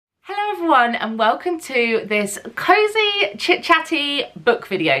everyone and welcome to this cozy chit-chatty book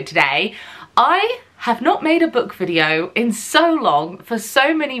video today. I have not made a book video in so long for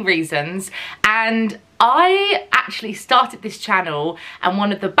so many reasons, and I actually started this channel and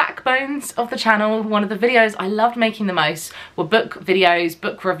one of the backbones of the channel, one of the videos I loved making the most were book videos,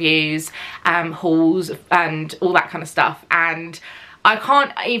 book reviews, hauls and all that kind of stuff. And I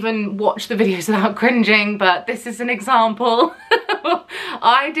can't even watch the videos without cringing, but this is an example.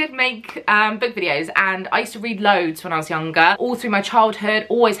 I did make book videos and I used to read loads when I was younger. All through my childhood,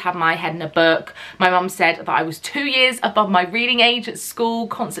 always had my head in a book. My mum said that I was 2 years above my reading age at school,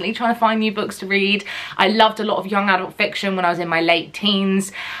 constantly trying to find new books to read. I loved a lot of young adult fiction when I was in my late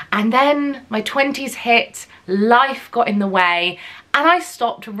teens. And then my 20s hit, life got in the way, and I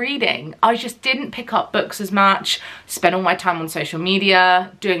stopped reading. I just didn't pick up books as much, spent all my time on social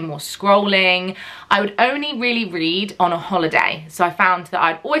media, doing more scrolling. I would only really read on a holiday. So I found that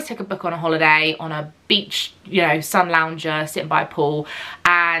I'd always take a book on a holiday, on a beach, you know, sun lounger, sitting by a pool,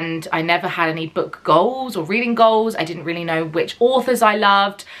 and I never had any book goals or reading goals. I didn't really know which authors I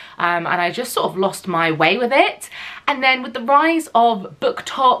loved, and I just sort of lost my way with it. And then with the rise of book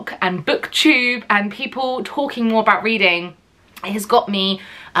talk and booktube and people talking more about reading, it has got me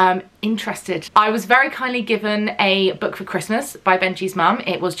interested. I was very kindly given a book for Christmas by Benji's mum.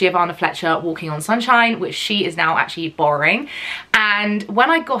 It was Giovanna Fletcher, Walking on Sunshine, which she is now actually borrowing. And when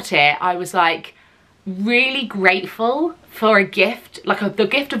I got it, I was like really grateful for a gift, like the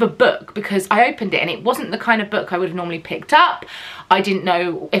gift of a book, because I opened it and it wasn't the kind of book I would have normally picked up. I didn't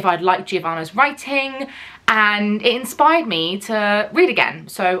know if I'd like Giovanna's writing, and it inspired me to read again.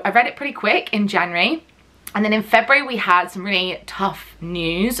 So I read it pretty quick in January. And then in February we had some really tough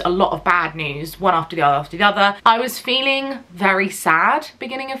news, a lot of bad news, one after the other after the other. I was feeling very sad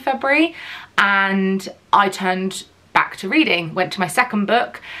beginning of February, and I turned back to reading, went to my second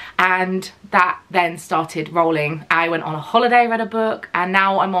book, and that then started rolling. I went on a holiday, read a book, and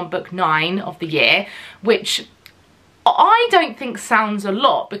now I'm on book 9 of the year, which I don't think sounds a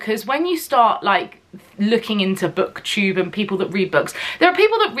lot, because when you start like looking into booktube and people that read books, there are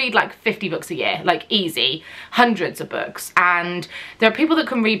people that read like 50 books a year, like easy, hundreds of books, and there are people that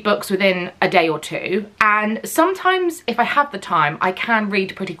can read books within a day or two. And sometimes if I have the time, I can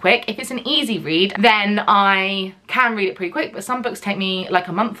read pretty quick. If it's an easy read, then I can read it pretty quick, but some books take me like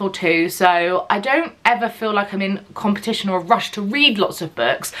a month or two, so I don't ever feel like I'm in competition or a rush to read lots of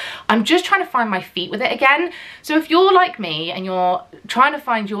books. I'm just trying to find my feet with it again. So if you're like me and you're trying to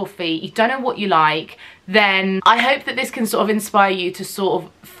find your feet, you don't know what you like, then I hope that this can sort of inspire you to sort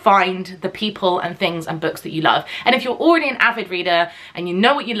of find the people and things and books that you love. And if you're already an avid reader and you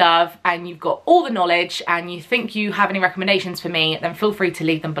know what you love and you've got all the knowledge and you think you have any recommendations for me, then feel free to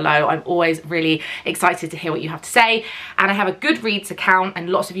leave them below. I'm always really excited to hear what you have to say. And I have a Goodreads account, and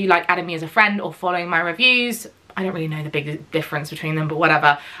lots of you like adding me as a friend or following my reviews. I don't really know the big difference between them, but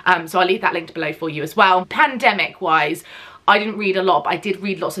whatever. So I'll leave that linked below for you as well. Pandemic wise, I didn't read a lot, but I did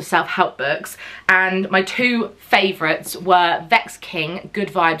read lots of self-help books, and my two favourites were Vex King, Good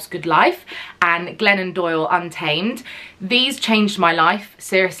Vibes, Good Life, and Glennon Doyle, Untamed. These changed my life,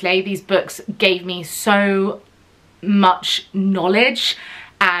 seriously. These books gave me so much knowledge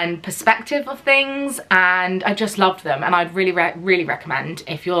and perspective of things, and I just loved them, and I'd really recommend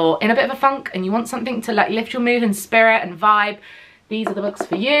if you're in a bit of a funk and you want something to like lift your mood and spirit and vibe, these are the books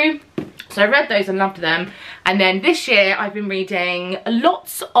for you. So I read those and loved them. And then this year I've been reading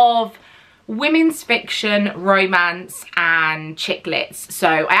lots of women's fiction, romance and chick lits. So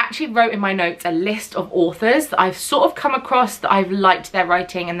I actually wrote in my notes a list of authors that I've sort of come across that I've liked their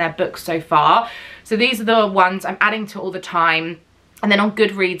writing and their books so far. So these are the ones I'm adding to all the time. And then on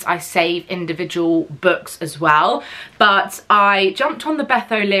Goodreads, I save individual books as well. But I jumped on the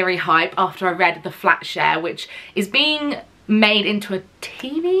Beth O'Leary hype after I read The Flat Share, which is being made into a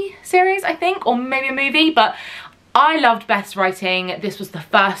TV series, I think, or maybe a movie. But I loved Beth's writing. This was the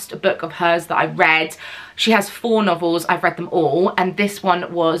first book of hers that I read. She has 4 novels. I've read them all. And this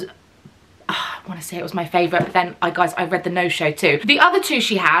one was, I want to say it was my favourite, but then guys, I read The No-Show too. The other 2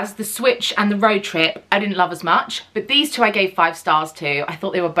 she has, The Switch and The Road Trip, I didn't love as much, but these 2 I gave 5 stars to. I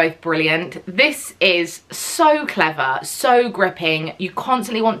thought they were both brilliant. This is so clever, so gripping. You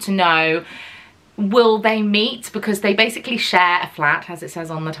constantly want to know, will they meet, because they basically share a flat, as it says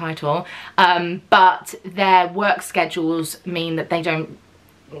on the title, but their work schedules mean that they don't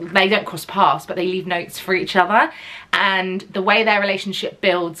cross paths, but they leave notes for each other, and the way their relationship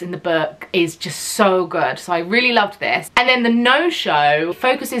builds in the book is just so good. So I really loved this. And then The No-Show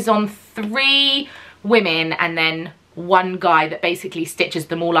focuses on 3 women and then one guy that basically stitches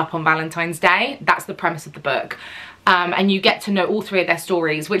them all up on Valentine's Day. That's the premise of the book. and you get to know all three of their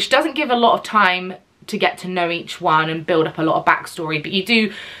stories, which doesn't give a lot of time to get to know each one and build up a lot of backstory, but you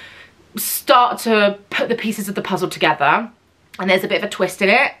do start to put the pieces of the puzzle together, and there's a bit of a twist in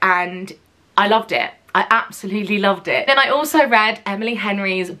it, and I loved it. I absolutely loved it. Then I also read Emily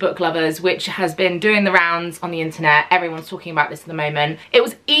Henry's Book Lovers, which has been doing the rounds on the internet. Everyone's talking about this at the moment. It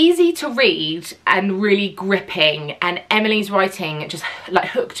was easy to read and really gripping, and Emily's writing just like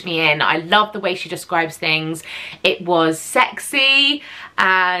hooked me in. I love the way she describes things. It was sexy,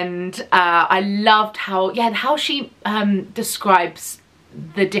 and I loved how she describes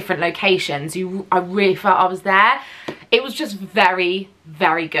the different locations. I really felt I was there. It was just very,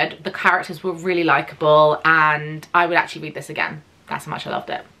 very good. The characters were really likable, and I would actually read this again. That's how much I loved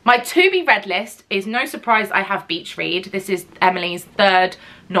it. My to be read list is, no surprise, I have Beach Read. This is Emily's third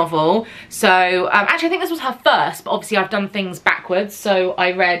novel. So actually I think this was her first, but obviously I've done things backwards. So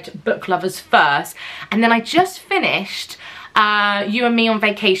I read Book Lovers first, and then I just finished You and Me on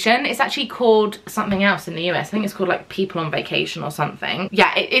Vacation. It's actually called something else in the US. I think it's called like People on Vacation or something.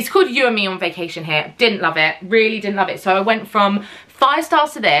 Yeah, it's called You and Me on Vacation here. Didn't love it, really didn't love it. So I went from 5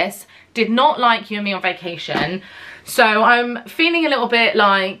 stars to this, did not like You and Me on Vacation. So I'm feeling a little bit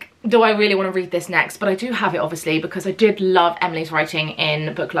like, do I really want to read this next? But I do have it, obviously, because I did love Emily's writing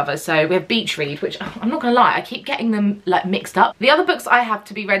in Book Lovers. So we have Beach Read, which I'm not gonna lie, I keep getting them like mixed up. The other books I have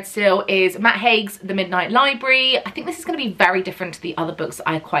to be read still is Matt Haig's The Midnight Library. I think this is gonna be very different to the other books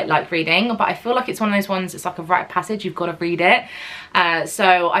I quite like reading, but I feel like it's one of those ones, it's like a rite of passage, you've got to read it.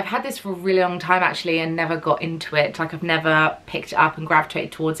 So I've had this for a really long time actually, and never got into it. Like I've never picked it up and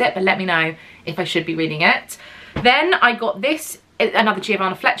gravitated towards it, but let me know if I should be reading it. Then I got this, another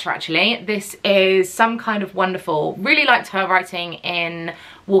Giovanna Fletcher actually. This is Some Kind of Wonderful. Really liked her writing in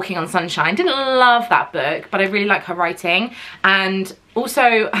Walking on Sunshine. Didn't love that book, but I really like her writing. And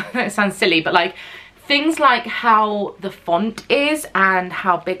also, it sounds silly, but like things like how the font is and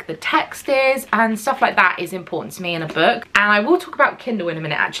how big the text is and stuff like that is important to me in a book. And I will talk about Kindle in a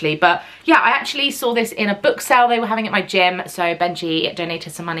minute actually, but yeah, I actually saw this in a book sale they were having at my gym, so Benji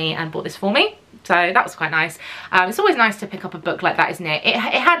donated some money and bought this for me. So that was quite nice. It's always nice to pick up a book like that, isn't it? It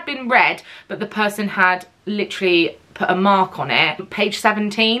had been read, but the person had literally put a mark on it, page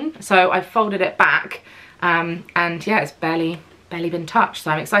 17. So I folded it back, and yeah, it's barely been touched,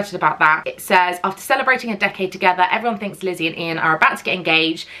 so I'm excited about that. It says, after celebrating a decade together, everyone thinks Lizzie and Ian are about to get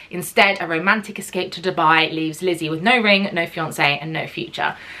engaged. Instead, a romantic escape to Dubai leaves Lizzie with no ring, no fiance, and no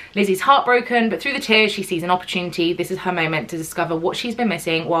future. Lizzie's heartbroken, but through the tears, she sees an opportunity. This is her moment to discover what she's been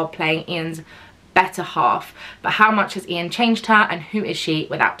missing while playing Ian's better half. But how much has Ian changed her, and who is she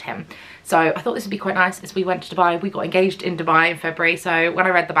without him? So I thought this would be quite nice as we went to Dubai. We got engaged in Dubai in February, so when I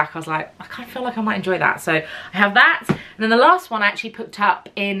read the back I was like, I kind of feel like I might enjoy that. So I have that, and then the last one I actually picked up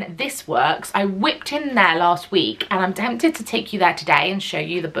in This Works. I whipped in there last week, and I'm tempted to take you there today and show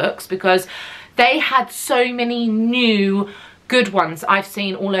you the books, because they had so many new good ones I've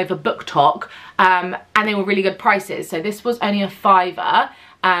seen all over BookTok, and they were really good prices. So this was only a £5.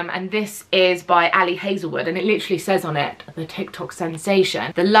 And this is by Ali Hazelwood, and it literally says on it, the TikTok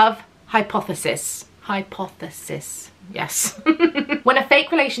sensation, The Love Hypothesis. Yes. When a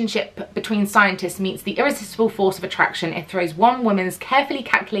fake relationship between scientists meets the irresistible force of attraction, it throws one woman's carefully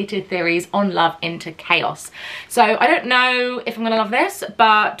calculated theories on love into chaos. So I don't know if I'm gonna love this,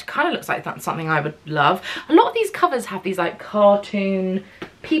 but kind of looks like that's something I would love. A lot of these covers have these like cartoon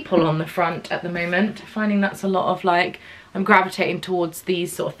people on the front at the moment. Finding that's a lot of like, I'm gravitating towards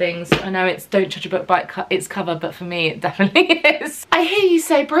these sort of things. I know it's don't judge a book by its cover, but for me it definitely is. I hear you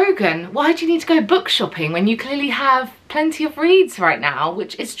say, Brogan, why do you need to go book shopping when you clearly have plenty of reads right now?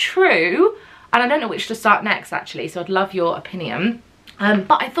 Which is true, and I don't know which to start next actually, so I'd love your opinion.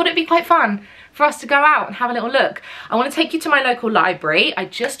 But I thought it'd be quite fun for us to go out and have a little look. I want to take you to my local library. I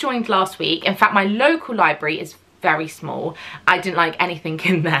just joined last week. In fact, my local library is very small. I didn't like anything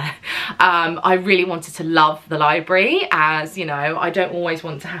in there. I really wanted to love the library, as you know, I don't always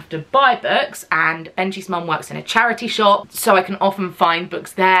want to have to buy books, and Benji's mum works in a charity shop, so I can often find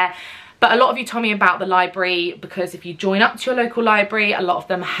books there. But a lot of you told me about the library because if you join up to your local library, a lot of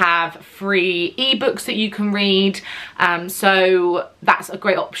them have free ebooks that you can read. So that's a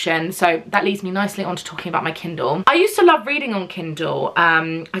great option. So that leads me nicely on to talking about my Kindle. I used to love reading on Kindle.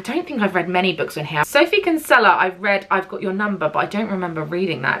 I don't think I've read many books on here. Sophie Kinsella, I've read I've Got Your Number, but I don't remember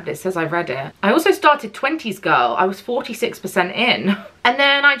reading that, but it says I read it. I also started 20s Girl. I was 46% in. And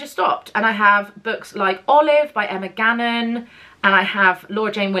then I just stopped. And I have books like Olive by Emma Gannon, and I have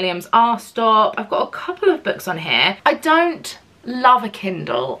Laura Jane Williams' R-Stop. I've got a couple of books on here. I don't love a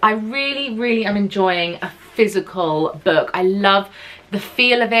Kindle. I really am enjoying a physical book. I love the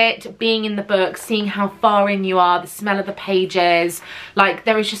feel of it, being in the book, seeing how far in you are, the smell of the pages. Like,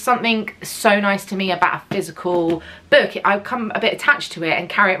 there is just something so nice to me about a physical book. I come a bit attached to it and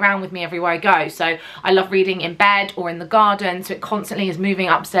carry it around with me everywhere I go. So I love reading in bed or in the garden, so it constantly is moving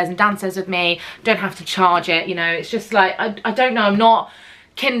upstairs and downstairs with me. Don't have to charge it, you know. It's just like, I don't know, I'm not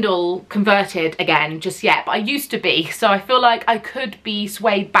Kindle converted again just yet, but I used to be, so I feel like I could be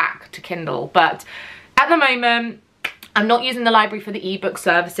swayed back to Kindle. But at the moment, I'm not using the library for the ebook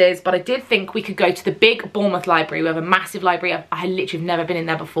services, but I did think we could go to the big Bournemouth library. We have a massive library. I literally have never been in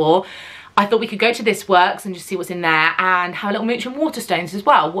there before. I thought we could go to This Works and just see what's in there, and have a little mooch on Waterstones as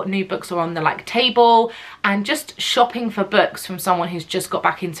well. What new books are on the like table, and just shopping for books from someone who's just got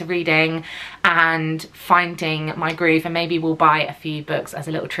back into reading and finding my groove. And maybe we'll buy a few books as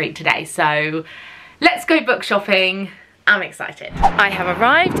a little treat today. So let's go book shopping. I'm excited. I have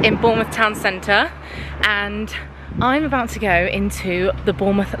arrived in Bournemouth town centre, and I'm about to go into the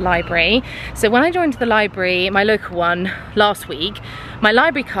Bournemouth library. So when I joined the library, my local one, last week, my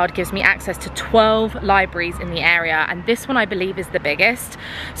library card gives me access to 12 libraries in the area, and this one I believe is the biggest.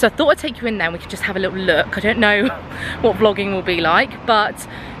 So I thought I'd take you in there and we could just have a little look. I don't know what vlogging will be like, but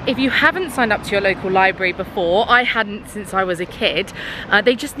if you haven't signed up to your local library before, I hadn't since I was a kid,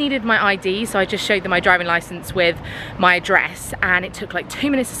 they just needed my ID, so I just showed them my driving license with my address, and it took like 2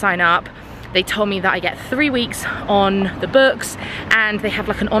 minutes to sign up. They told me that I get 3 weeks on the books, and they have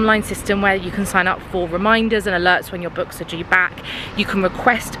like an online system where you can sign up for reminders and alerts when your books are due back. You can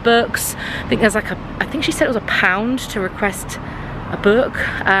request books. I think there's like I think she said it was £1 to request a book,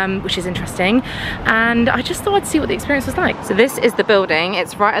 which is interesting, and I just thought I'd see what the experience was like. So this is the building.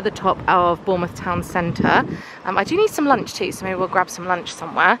 It's right at the top of Bournemouth town centre. I do need some lunch too, so maybe we'll grab some lunch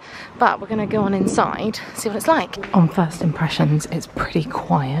somewhere, but we're gonna go on inside, see what it's like. On first impressions, it's pretty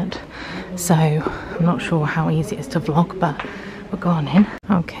quiet, so I'm not sure how easy it is to vlog, but we'll go on in.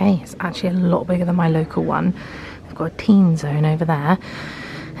 Okay, it's actually a lot bigger than my local one. They've got a teen zone over there,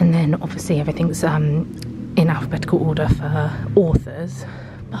 and then obviously everything's in alphabetical order for authors,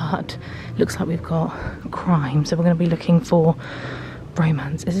 but looks like we've got crime, so we're going to be looking for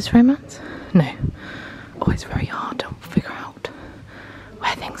romance. Is this romance? No. Oh, it's very hard to figure out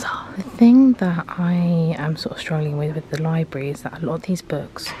where things are. The thing that I am sort of struggling with the library is that a lot of these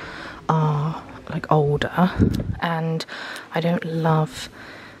books are like older, and I don't love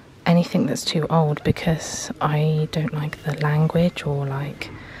anything that's too old because I don't like the language or like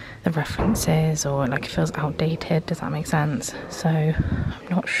the references, or like it feels outdated. Does that make sense? So I'm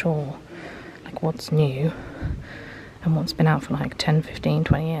not sure like what's new and what's been out for like 10, 15,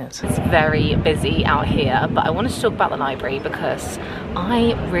 20 years. It's very busy out here, but I wanted to talk about the library because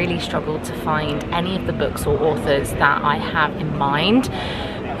I really struggled to find any of the books or authors that I have in mind,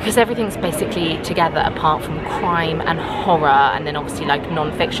 because everything's basically together apart from crime and horror, and then obviously like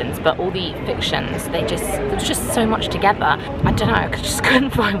non-fictions, but all the fictions, there's just so much together. I don't know, I just couldn't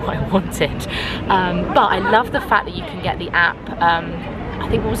find what I wanted. But I love the fact that you can get the app, I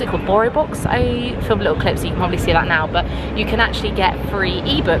think, what was it called, BorrowBox? I filmed a little clip so you can probably see that now, but you can actually get free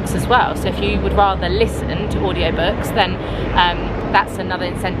ebooks as well. So if you would rather listen to audiobooks, then that's another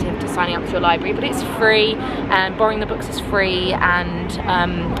incentive to signing up to your library. But it's free, and borrowing the books is free,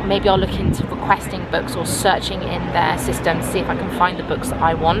 and maybe I'll look into requesting books or searching in their system to see if I can find the books that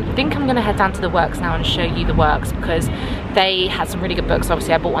I want. I think I'm going to head down to the Works now and show you the Works, because they had some really good books.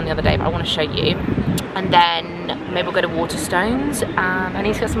 Obviously I bought one the other day, but I want to show you. And then maybe we'll go to Waterstones, and I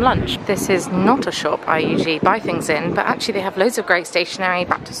need to get some lunch. This is not a shop I usually buy things in, but actually they have loads of great stationery,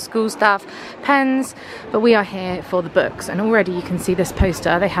 back to school stuff, pens, but we are here for the books, and already you can see this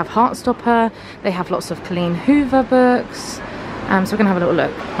poster. They have Heartstopper, they have lots of Colleen Hoover books, so we're gonna have a little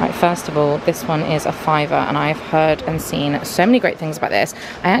look. Right, first of all, this one is a £5, and I've heard and seen so many great things about this.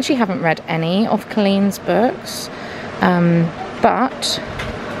 I actually haven't read any of Colleen's books, but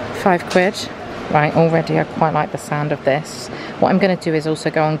 £5. Right, already I quite like the sound of this. What I'm going to do is also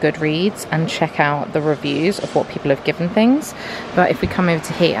go on Goodreads and check out the reviews of what people have given things. But if we come over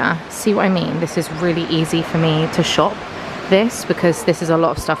to here, see what I mean? This is really easy for me to shop this, because this is a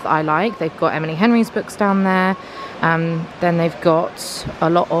lot of stuff that I like. They've got Emily Henry's books down there. Then they've got a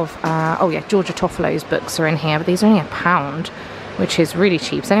lot of, oh yeah, Georgia Toffolo's books are in here, but these are only £1, which is really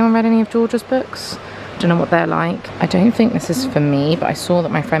cheap. Has anyone read any of Georgia's books? Don't know what they're like. I don't think this is for me, but I saw that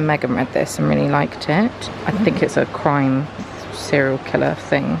my friend Megan read this and really liked it. I think it's a crime serial killer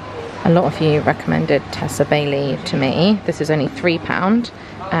thing. A lot of you recommended Tessa Bailey to me. This is only £3,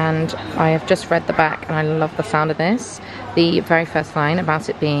 and I have just read the back and I love the sound of this. The very first line about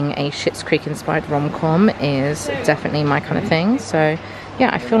it being a Schitt's Creek inspired rom-com is definitely my kind of thing, so yeah,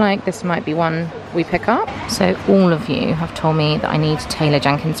 I feel like this might be one we pick up. So all of you have told me that I need Taylor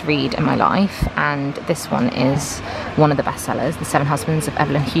Jenkins Reid in my life, and this one is one of the bestsellers, The Seven Husbands of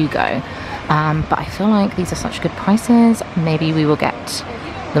Evelyn Hugo. But I feel like these are such good prices. Maybe we will get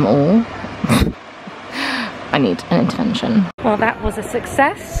them all. I need an intervention. Well, that was a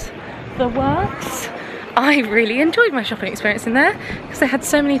success. The works. I really enjoyed my shopping experience in there because I had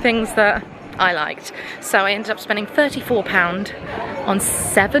so many things that I liked. So I ended up spending £34 on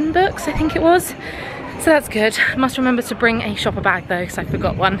 7 books, I think it was. So that's good. Must remember to bring a shopper bag though, because I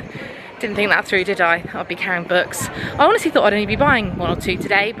forgot one. Didn't think that through, did I? I'd be carrying books. I honestly thought I'd only be buying 1 or 2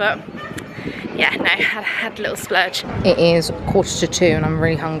 today, but yeah, no, had a little splurge. It is 1:45 and I'm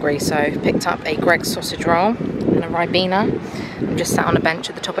really hungry, so picked up a Greggs sausage roll and a Ribena. I'm just sat on a bench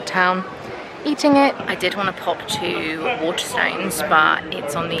at the top of town eating it. I did want to pop to Waterstones, but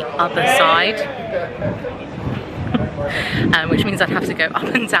it's on the other side, which means I'd have to go up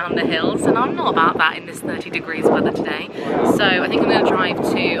and down the hills, and I'm not about that in this 30 degrees weather today. So I think I'm going to drive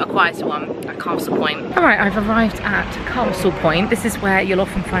to a quieter one at Castle Point. Alright, I've arrived at Castle Point. This is where you'll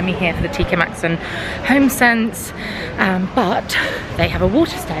often find me here for the TK Maxx and Home Sense, but they have a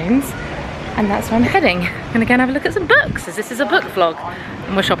Waterstones, and that's where I'm heading. I'm gonna go and have a look at some books, as this is a book vlog,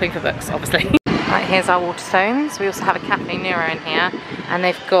 and we're shopping for books, obviously. Right, here's our Waterstones. We also have a Cafe Nero in here, and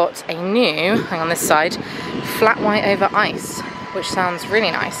they've got a new, hang on this side, flat white over ice, which sounds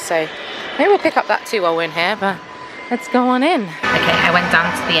really nice. So maybe we'll pick up that too while we're in here, but let's go on in. Okay, I went down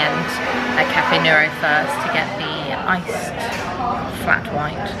to the end at Cafe Nero first to get the iced flat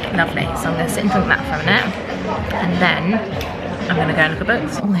white. Lovely, so I'm gonna sit and drink that for a minute, and then I'm gonna go and look at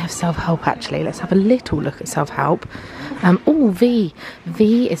books. Oh, they have self-help actually. Let's have a little look at self-help. Oh, V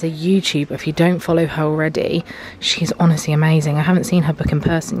is a YouTuber. If you don't follow her already, she's honestly amazing. I haven't seen her book in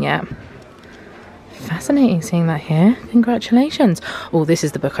person yet. Fascinating seeing that here. Congratulations. Oh, this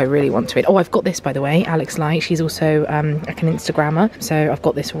is the book I really want to read. Oh, I've got this, by the way. Alex Light, she's also like an Instagrammer, so I've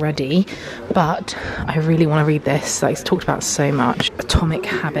got this already, but I really want to read this. Like, it's talked about so much. Atomic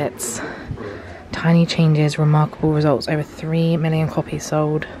Habits. Tiny changes, remarkable results, over 3 million copies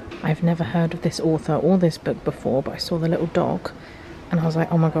sold. I've never heard of this author or this book before, but I saw the little dog and I was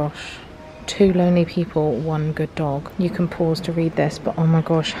like, oh my gosh, 2 lonely people, 1 good dog. You can pause to read this, but oh my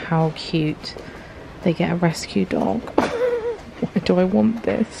gosh, how cute. They get a rescue dog. Why do I want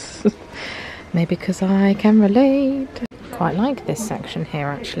this? Maybe because I can relate. Quite like this section here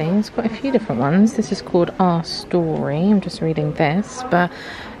actually. There's quite a few different ones. This is called Our Story. I'm just reading this, but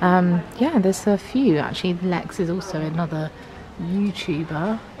yeah, there's a few actually. Lex is also another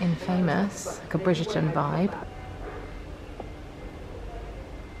YouTuber in Famous, like a Bridgerton vibe.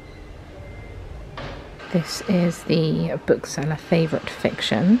 This is the bookseller Favourite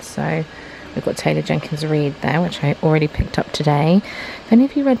Fiction. So we've got Taylor Jenkins Reid there, which I already picked up today. Have any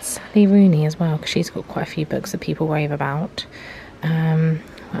of you read Sally Rooney as well? Because she's got quite a few books that people rave about. What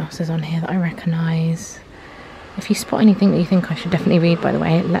else is on here that I recognise? If you spot anything that you think I should definitely read, by the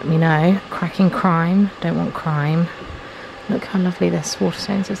way, let me know. Cracking Crime. Don't want crime. Look how lovely this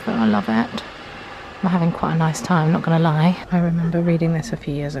Waterstones is though. I love it. I'm having quite a nice time, not going to lie. I remember reading this a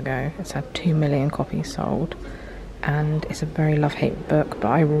few years ago. It's had 2 million copies sold. And it's a very love-hate book, but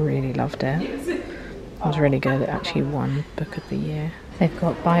I really loved it. It was really good. It actually won Book of the Year. They've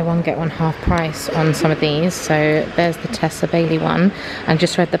got buy one get one half price on some of these. So there's the Tessa Bailey one. I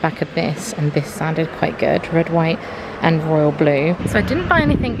just read the back of this, and this sounded quite good. Red, white and royal blue. So I didn't buy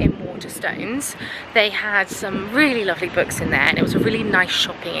anything in Waterstones. They had some really lovely books in there, and it was a really nice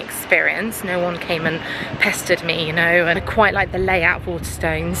shopping experience. No one came and pestered me, you know, and I quite like the layout of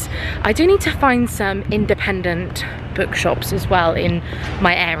Waterstones. I do need to find some independent bookshops as well in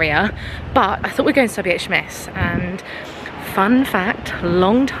my area, but I thought we'd go to WHSmiths. And fun fact, a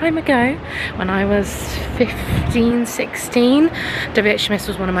long time ago when I was 15, 16, WHSmiths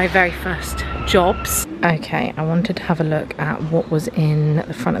was one of my very first jobs. Okay, I wanted to have a look at what was in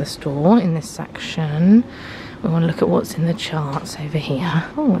the front of the store in this section. We want to look at what's in the charts over here.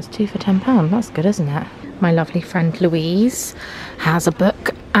 Oh, it's 2 for £10. That's good, isn't it? My lovely friend Louise has a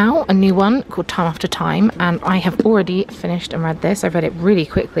book out, a new one called Time After Time, and I have already finished and read this. I've read it really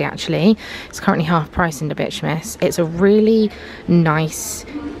quickly actually. It's currently half price in WHSmiths. It's a really nice,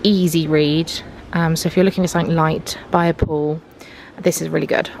 easy read. So if you're looking for something light by a pool, this is really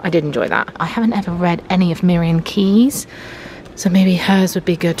good. I did enjoy that. I haven't ever read any of Miriam Keyes, so maybe hers would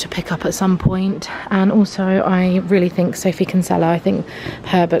be good to pick up at some point. And also I really think Sophie Kinsella, I think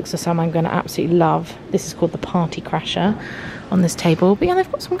her books are some I'm going to absolutely love. This is called The Party Crasher on this table. But yeah,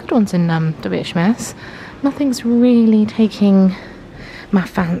 they've got some good ones in WHSmiths. Nothing's really taking my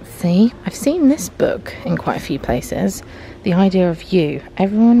fancy. I've seen this book in quite a few places. The Idea of You.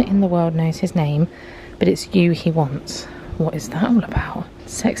 Everyone in the world knows his name, but it's you he wants. What is that all about?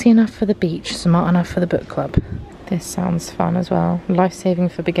 Sexy enough for the beach, smart enough for the book club. This sounds fun as well. Life-saving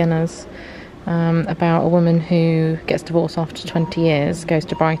for beginners. About a woman who gets divorced after 20 years, goes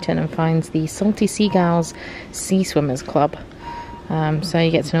to Brighton and finds the Salty Seagulls Sea Swimmers Club. So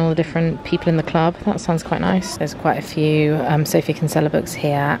you get to know all the different people in the club. That sounds quite nice. There's quite a few Sophie Kinsella books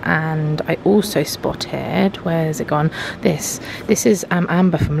here, and I also spotted, where's it gone? This is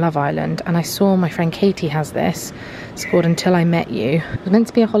Amber from Love Island, and I saw my friend Katie has this. It's called Until I Met You. It was meant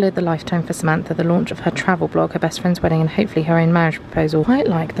to be a holiday of the lifetime for Samantha, the launch of her travel blog, her best friend's wedding, and hopefully her own marriage proposal. Quite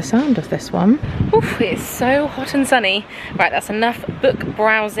like the sound of this one. Oof, it's so hot and sunny. Right, that's enough book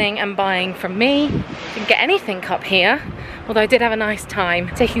browsing and buying from me. Didn't get anything up here. Although I did have a nice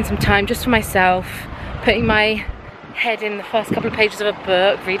time, taking some time just for myself, putting my head in the first couple of pages of a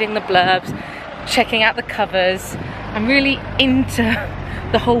book, reading the blurbs, checking out the covers. I'm really into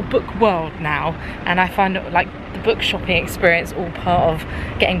the whole book world now, and I find it, like, the book shopping experience all part of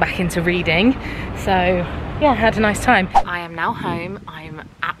getting back into reading. So yeah, I had a nice time. I am now home. I'm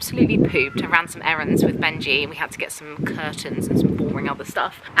absolutely pooped. I ran some errands with Benji and we had to get some curtains and some boring other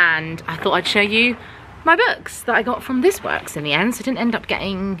stuff, and I thought I'd show you my books that I got from This Works in the end. So I didn't end up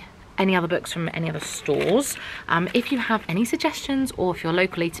getting any other books from any other stores. If you have any suggestions, or if you're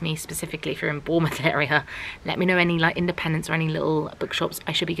locally to me, specifically if you're in Bournemouth area, let me know any like independents or any little bookshops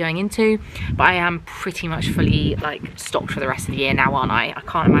I should be going into. But I am pretty much fully like stocked for the rest of the year now, aren't I? I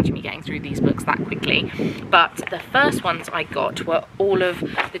can't imagine me getting through these books that quickly. But the first ones I got were all of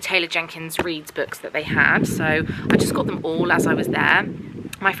the Taylor Jenkins Reads books that they had. So I just got them all as I was there.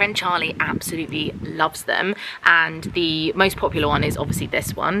 My friend Charlie absolutely loves them, and the most popular one is obviously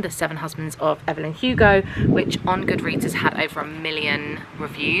this one, The 7 Husbands of Evelyn Hugo, which on Goodreads has had over 1 million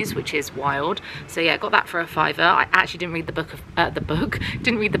reviews, which is wild. So yeah, I got that for a £5. I actually didn't read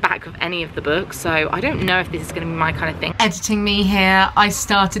didn't read the back of any of the books, so I don't know if this is going to be my kind of thing. Editing me here. I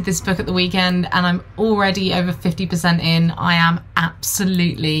started this book at the weekend and I'm already over 50% in. I am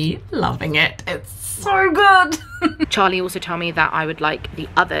absolutely loving it. It's so good. Charlie also told me that I would like the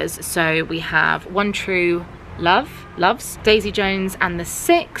others. So we have One True Loves, Daisy Jones and the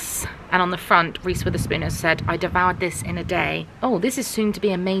Six. And on the front, Reese Witherspoon has said, I devoured this in a day. Oh, this is soon to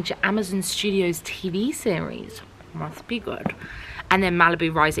be a major Amazon Studios TV series. Must be good. And then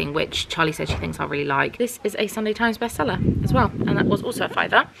Malibu Rising, which Charlie said she thinks I'll really like. This is a Sunday Times bestseller as well, and that was also a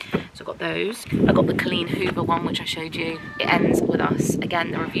 £5. So I got those. I got the Colleen Hoover one, which I showed you. It Ends With Us.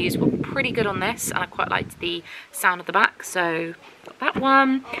 Again, the reviews were pretty good on this, and I quite liked the sound of the back, so got that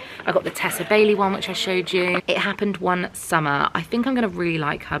one. I got the Tessa Bailey one, which I showed you. It Happened One Summer. I think I'm gonna really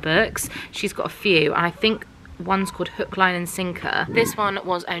like her books. She's got a few, and I think one's called Hook, Line and Sinker. This one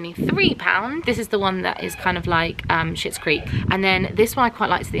was only £3. This is the one that is kind of like Schitt's Creek. And then this one I quite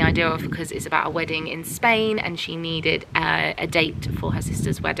liked the idea of because it's about a wedding in Spain and she needed a date for her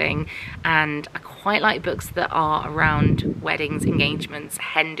sister's wedding. And I quite like books that are around weddings, engagements,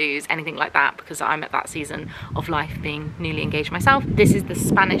 hen dos, anything like that, because I'm at that season of life being newly engaged myself. This is The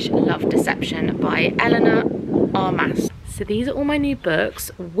Spanish Love Deception by Eleanor Armas. So these are all my new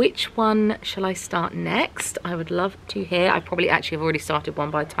books. Which one shall I start next? I would love to hear. I probably actually have already started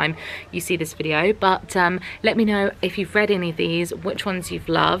one by the time you see this video, but let me know if you've read any of these, which ones you've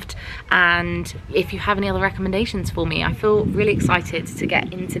loved, and if you have any other recommendations for me. I feel really excited to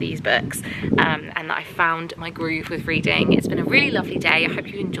get into these books and that I found my groove with reading. It's been a really lovely day. I hope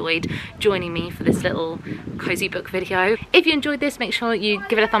you enjoyed joining me for this little cozy book video. If you enjoyed this, make sure you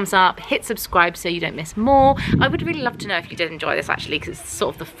give it a thumbs up, hit subscribe so you don't miss more. I would really love to know if you did enjoy this actually, because it's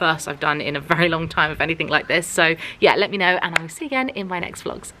sort of the first I've done in a very long time of anything like this. So yeah, let me know and I will see you again in my next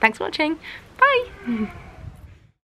vlogs. Thanks for watching. Bye.